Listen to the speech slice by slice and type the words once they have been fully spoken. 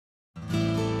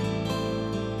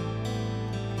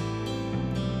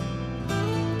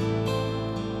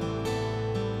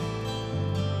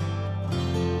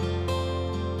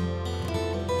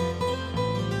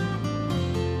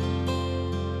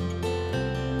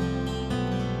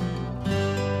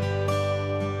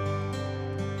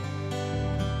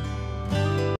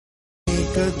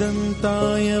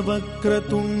एकदन्ताय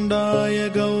वक्रतुण्डाय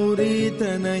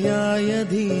गौरीतनयाय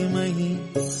धीमहि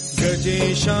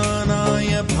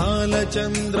गजेशानाय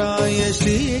भालचन्द्राय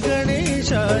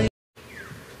श्रीगणेशाय।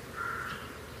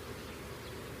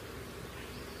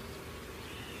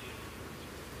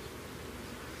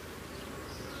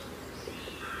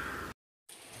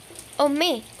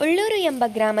 ಒಮ್ಮೆ ಉಳ್ಳೂರು ಎಂಬ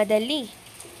ಗ್ರಾಮದಲ್ಲಿ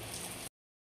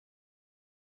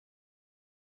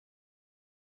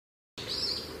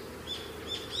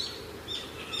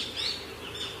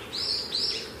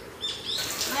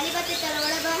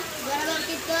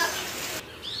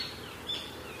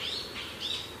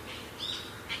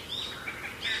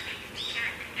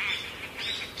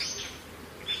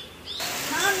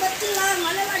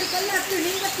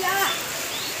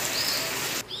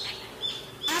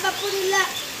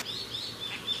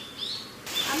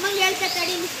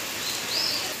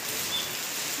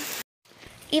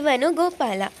ಇವನು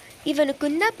ಗೋಪಾಲ. ಇವನು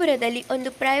ಕುಂದಾಪುರದಲ್ಲಿ ಒಂದು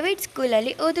ಪ್ರೈವೇಟ್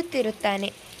ಸ್ಕೂಲಲ್ಲಿ ಓದುತ್ತಿರುತ್ತಾನೆ.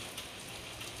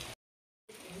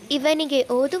 ಇವನಿಗೆ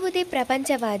ಓದುವುದೇ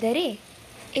ಪ್ರಪಂಚವಾದರೆ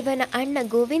ಇವನ ಅಣ್ಣ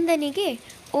ಗೋವಿಂದನಿಗೆ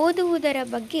ಓದುವುದರ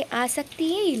ಬಗ್ಗೆ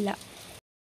ಆಸಕ್ತಿಯೇ ಇಲ್ಲ.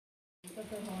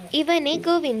 ಇವನೇ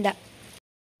ಗೋವಿಂದ.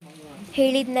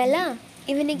 ಹೇಳಿದ್ನಲ್ಲ,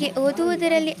 ಇವನಿಗೆ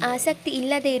ಓದುವುದರಲ್ಲಿ ಆಸಕ್ತಿ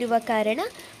ಇಲ್ಲದೆ ಇರುವ ಕಾರಣ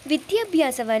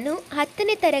ವಿದ್ಯಾಭ್ಯಾಸವನ್ನು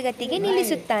 10ನೇ ತರಗತಿಗೆ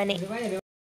ನಿಲ್ಲಿಸುತ್ತಾನೆ.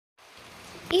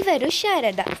 ಇವರು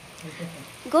ಶಾರದಾ,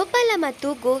 ಗೋಪಾಲ ಮತ್ತು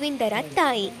ಗೋವಿಂದರ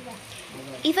ತಾಯಿ.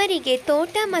 ಇವರಿಗೆ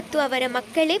ತೋಟ ಮತ್ತು ಅವರ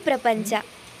ಮಕ್ಕಳೇ ಪ್ರಪಂಚ.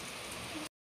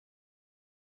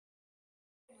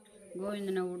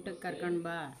 ಗೋವಿಂದನ ಊಟಕ್ಕೆ ಕರ್ಕೊಂಡು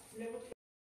ಬಾ.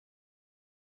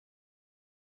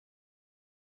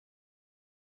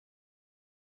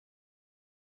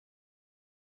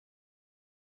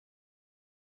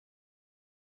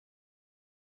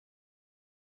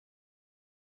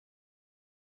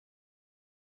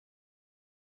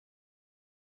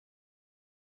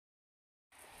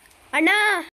 ಅಣ್ಣ,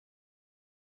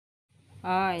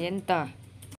 ಎಂತ?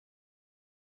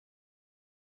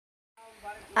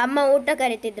 ಅಮ್ಮ ಊಟ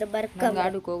ಕರಿತಿದ್ರು, ಬರ್ಕ.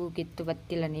 ಗಾಡಕ್ಕೆ ಹೋಗೋಕಿತ್ತು,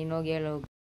 ಬತ್ತಿಲ್ಲ. ನೀನು ಹೋಗಿ ಹೇಳೋಗಿ.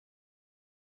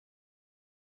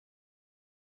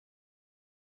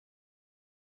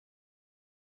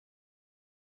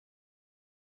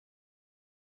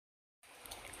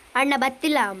 ಅಣ್ಣ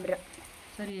ಬತ್ತಿಲ್ಲ ಅಮ್ರ.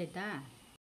 ಸರಿ ಆಯ್ತಾ?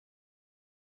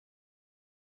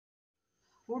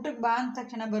 ಊಟಕ್ಕೆ ಬಾ ಅಂದ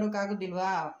ತಕ್ಷಣ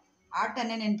ಬರೋಕ್ಕಾಗೋದಿಲ್ವಾ?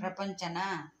 ಆಟನೇ ನಿನ್ನ ಪ್ರಪಂಚನಾ?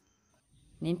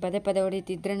 ನೀನು ಪದೇ ಪದೇ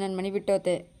ಹೊಡಿತಿದ್ರೆ ನನ್ನ ಮನೆ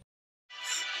ಬಿಟ್ಟೋತೆ.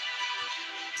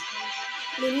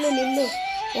 ನಿಲ್ಲು ನಿಲ್ಲು,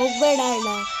 ಹೋಗ್ಬೇಡ ಅಣ್ಣ,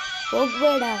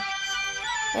 ಹೋಗ್ಬೇಡ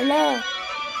ಅಣ್ಣ.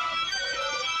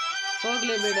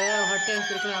 ಹೋಗ್ಲಿ ಬಿಡು, ಹೊಟ್ಟೆ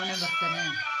ಹಸಿರು ಅವನೇ ಬರ್ತಾನೆ.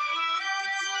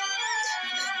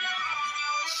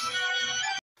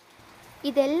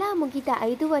 ಇದೆಲ್ಲ ಮುಗಿದ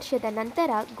 5 ವರ್ಷದ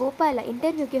ನಂತರ ಗೋಪಾಲ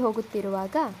ಇಂಟರ್ವ್ಯೂಗೆ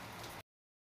ಹೋಗುತ್ತಿರುವಾಗ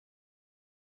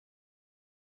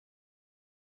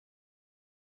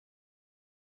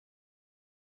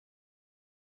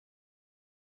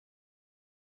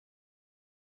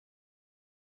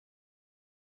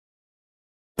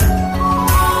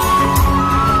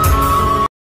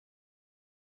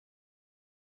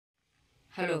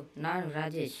ಹಲೋ, ನಾನು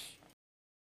ರಾಜೇಶ್.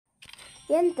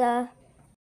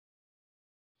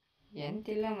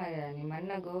 ಎಂತಿಲ್ಲ ಮರ, ನಿಮ್ಮ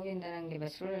ಅಣ್ಣ ಗೋವಿಂದ ನನಗೆ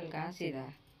ಬಸ್ ರೋಡಲ್ಲಿ ಕಾಣಿಸಿದ.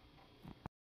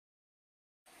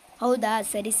 ಹೌದಾ?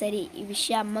 ಸರಿ ಸರಿ, ಈ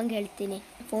ವಿಷಯ ಅಮ್ಮಂಗೆ ಹೇಳ್ತೀನಿ.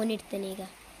 ಫೋನ್ ಇಡ್ತೀನಿ ಈಗ.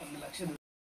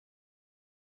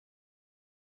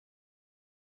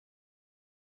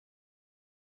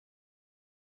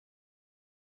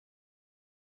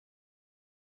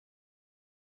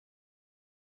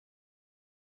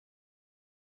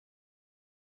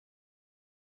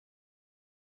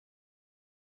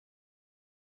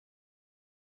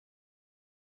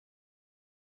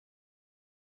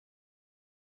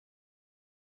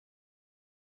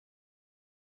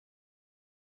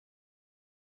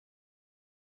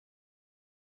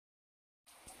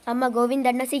 ಅಮ್ಮ,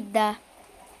 ಗೋವಿಂದಣ್ಣ ಸಿಗ್ದ?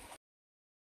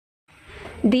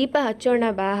 ದೀಪ ಹಚ್ಚೋಣ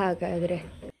ಬಾ ಹಾಗಾದ್ರೆ.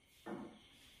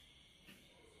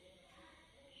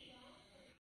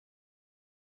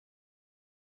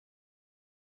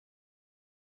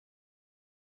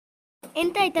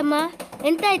 ಎಂತಾಯ್ತಮ್ಮ?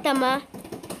 ಎಂತಾಯ್ತಮ್ಮ?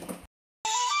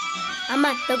 ಅಮ್ಮ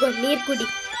ತಗೋ, ನೀರು ಕುಡಿ.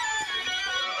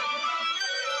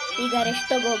 ಈಗ ರೆಸ್ಟ್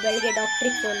ತಗೋ, ಬೆಳಿಗ್ಗೆ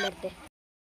ಡಾಕ್ಟ್ರಿಗೆ ಫೋನ್ ಮಾಡ್ತೆ.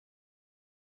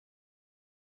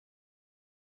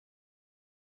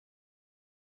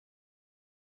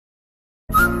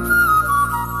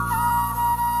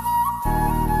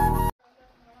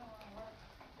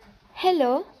 Hello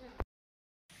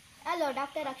hello,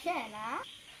 doctor ಅಕ್ಷಯನಾ?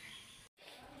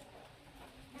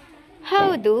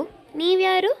 ಹೌದು,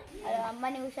 ನೀವ್ಯಾರು?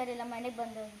 ಅಮ್ಮನೇ ಹುಷಾರಿಲ್ಲ, ಮನೆಗೆ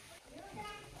ಬಂದು.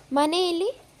 ಮನೆಯಲ್ಲಿ?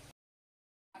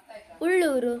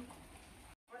 ಉಳ್ಳೂರು.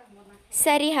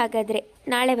 ಸರಿ, ಹಾಗಾದರೆ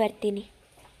ನಾಳೆ ಬರ್ತೀನಿ.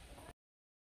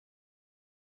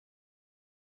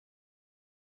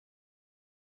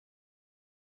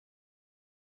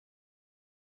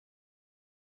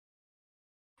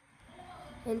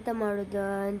 ಎಂತ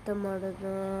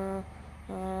ಮಾಡೋದು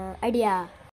ಐಡಿಯಾ.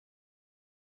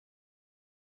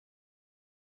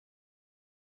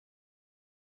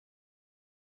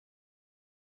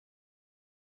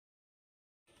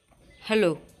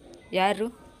 ಹಲೋ, ಯಾರು?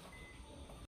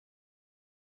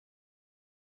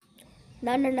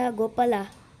 ನಾನಣ್ಣ ಗೋಪಾಲ.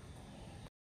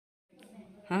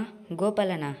 ಹಾಂ,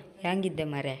 ಗೋಪಾಲನ, ಹೆಂಗಿದ್ದೆ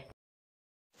ಮರೆ?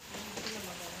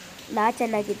 ನಾ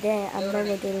ಚೆನ್ನಾಗಿದ್ದೆ.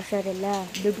 ಅಮ್ಮನಿಗೆ ಹುಷಾರಿಲ್ಲ,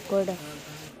 ದುಡ್ಡು ಕೊಡು.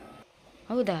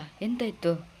 ಹೌದಾ,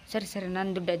 ಎಂತಾಯಿತು? ಸರಿ ನಾನು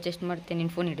ದುಡ್ಡು ಅಡ್ಜಸ್ಟ್ ಮಾಡ್ತೇನೆ,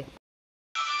 ನೀನು ಫೋನ್ ಇಡು.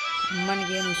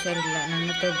 ಅಮ್ಮನಿಗೇನು ಹುಷಾರಿಲ್ಲ, ನನ್ನ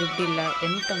ಹತ್ರ ದುಡ್ಡಿಲ್ಲ,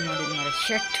 ಎಂತ ಮಾಡಿದ ಮರೆ,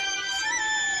 ಶಟ್.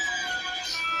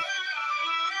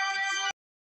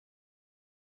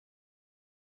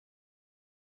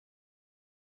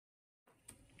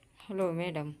 ಹಲೋ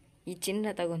ಮೇಡಮ್, ಈ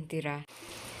ಚಿನ್ನ ತಗೊತೀರಾ?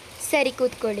 ಸರಿ,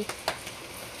 ಕೂತ್ಕೊಳ್ಳಿ.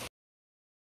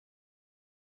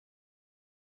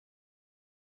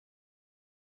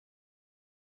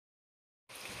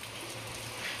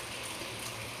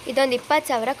 ಇದೊಂದು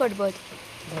 20,000 ಕೊಡ್ಬೋದು.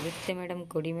 ಬರುತ್ತೆ ಮೇಡಮ್,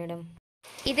 ಕೊಡಿ ಮೇಡಮ್.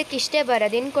 ಇದಕ್ಕಿಷ್ಟೇ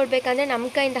ಬರೋದು. ಇನ್ನು ಕೊಡಬೇಕಂದ್ರೆ ನಮ್ಮ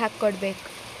ಕೈಯಿಂದ ಹಾಕ್ಕೊಡ್ಬೇಕು.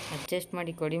 ಅಡ್ಜಸ್ಟ್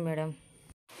ಮಾಡಿ ಕೊಡಿ ಮೇಡಮ್.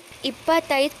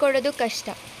 25 ಕೊಡೋದು ಕಷ್ಟ.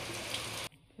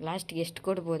 ಲಾಸ್ಟ್ಗೆ ಎಷ್ಟು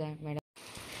ಕೊಡ್ಬೋದಾ ಮೇಡಮ್?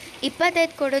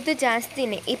 25 ಕೊಡೋದು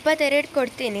ಜಾಸ್ತಿನೇ. 22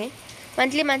 ಕೊಡ್ತೀನಿ.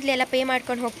 ಮಂತ್ಲಿ ಎಲ್ಲ ಪೇ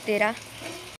ಮಾಡ್ಕೊಂಡು ಹೋಗ್ತೀರಾ?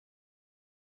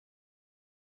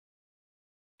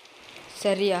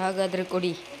 ಸರಿ, ಹಾಗಾದರೆ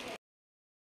ಕೊಡಿ.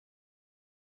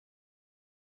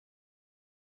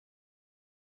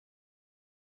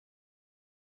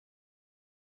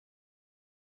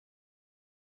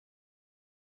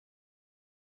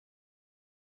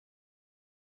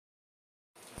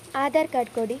 ಆಧಾರ್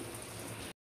ಕಾರ್ಡ್ ಕೊಡಿ.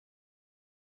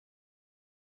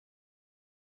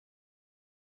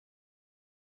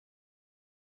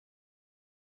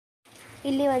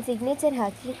 ಇಲ್ಲಿ ಒಂದು ಸಿಗ್ನೇಚರ್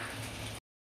ಹಾಕಿ.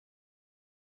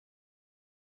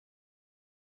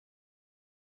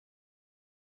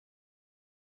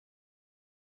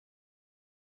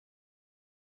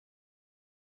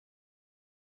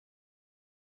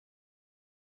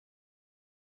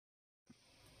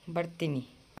 ಬರ್ತೀನಿ.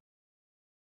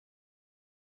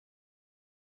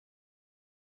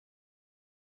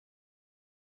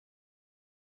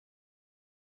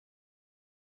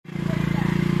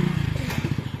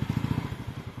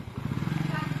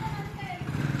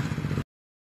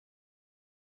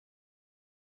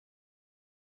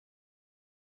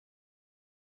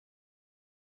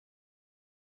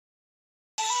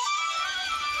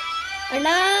 ಅಣ್ಣ,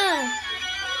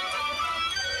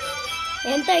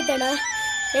 ಎಂತಾಯ್ತಣ್ಣ?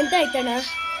 ಎಂತಾಯ್ತು?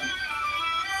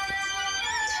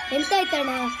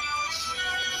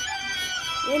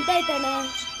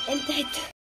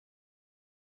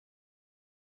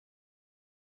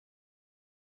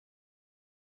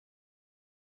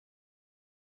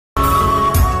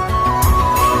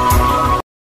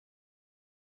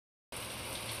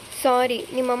 ಸಾರಿ,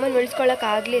 ನಿಮ್ಮಮ್ಮನ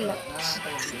ಉಳಿಸ್ಕೊಳಕ್ಕಾಗಲಿಲ್ಲ.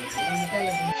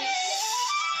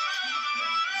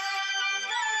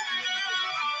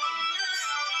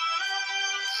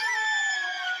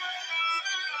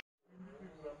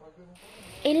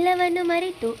 ಎಲ್ಲವನ್ನು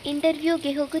ಮರೆತು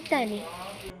ಇಂಟರ್ವ್ಯೂಗೆ ಹೋಗುತ್ತಾನೆ.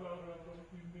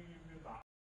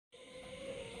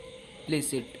 Please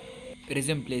sit.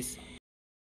 Resume, please.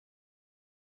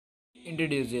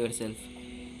 Introduce yourself.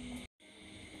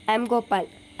 I am Gopal.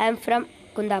 I am from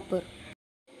Kundapur.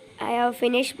 I have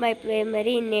finished my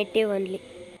primary in native only.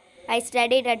 I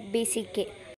studied at BCK.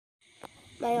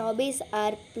 My hobbies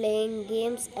are playing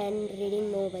games and reading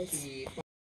novels.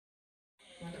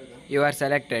 You are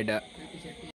selected.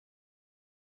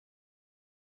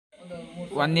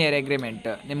 1 year agreement.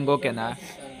 ನಿಮ್ಗೆ ಓಕೆನಾ?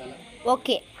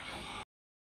 Okay.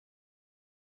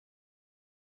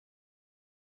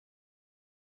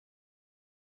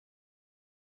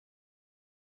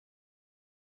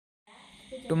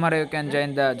 Tomorrow you can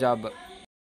join the job.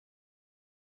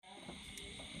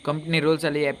 Company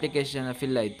ರೂಲ್ಸಲ್ಲಿ application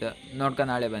fill ಆಯ್ತು,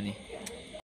 ನೋಡ್ಕೊಂಡು ನಾಳೆ ಬನ್ನಿ.